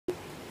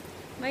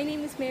My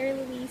name is Mary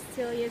Louise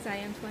Tilles. I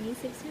am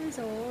 26 years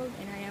old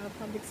and I am a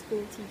public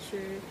school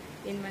teacher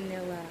in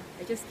Manila.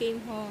 I just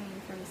came home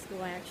from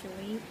school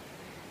actually.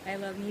 I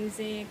love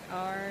music,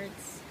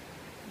 arts,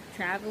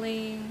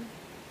 traveling,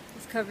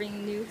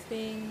 discovering new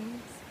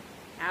things,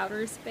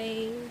 outer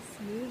space,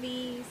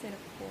 movies, and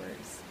of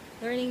course,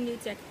 learning new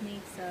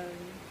techniques of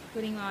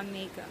putting on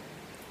makeup.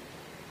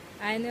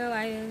 I know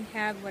I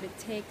have what it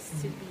takes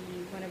to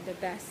be one of the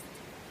best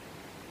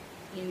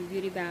in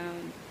Beauty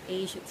Bound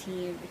Asia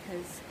team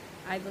because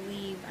I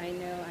believe I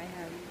know I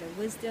have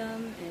the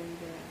wisdom and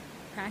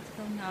the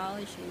practical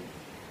knowledge in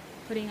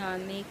putting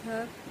on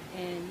makeup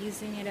and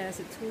using it as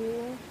a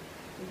tool,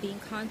 and being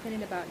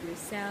confident about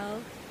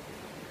yourself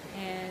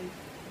and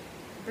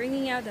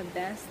bringing out the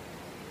best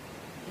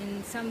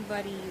in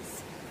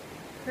somebody's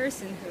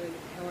personhood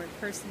or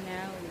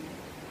personality.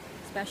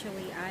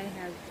 Especially I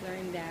have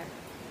learned that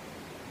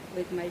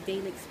with my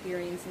daily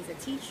experience as a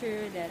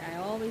teacher that I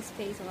always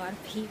face a lot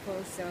of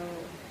people, so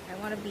I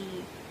want to be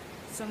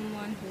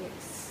someone who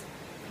looks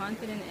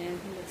confident and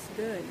who looks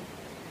good.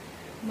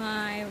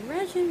 My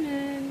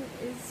regimen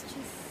is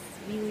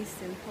just really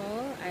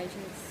simple. I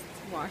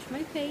just wash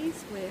my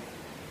face with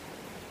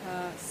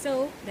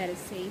soap that is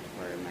safe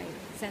for my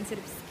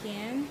sensitive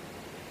skin.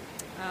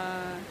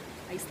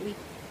 I sleep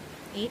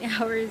 8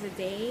 hours a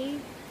day.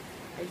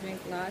 I drink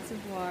lots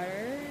of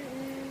water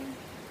and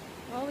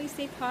always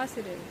stay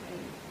positive and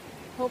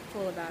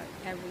hopeful about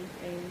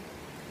everything.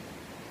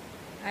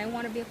 I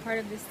want to be a part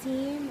of this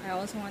team. I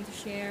also want to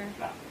share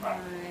my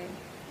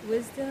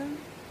wisdom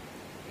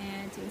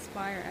and to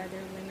inspire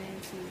other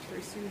women to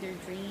pursue their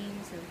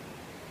dreams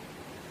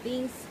of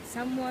being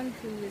someone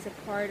who is a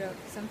part of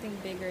something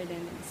bigger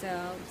than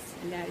themselves,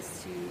 and that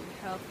is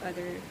to help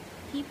other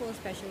people,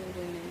 especially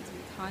women, to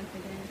be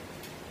confident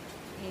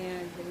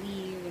and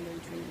believe in their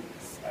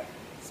dreams.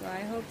 So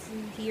I hope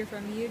to hear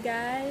from you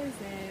guys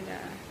and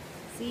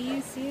see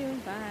you soon.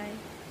 Bye.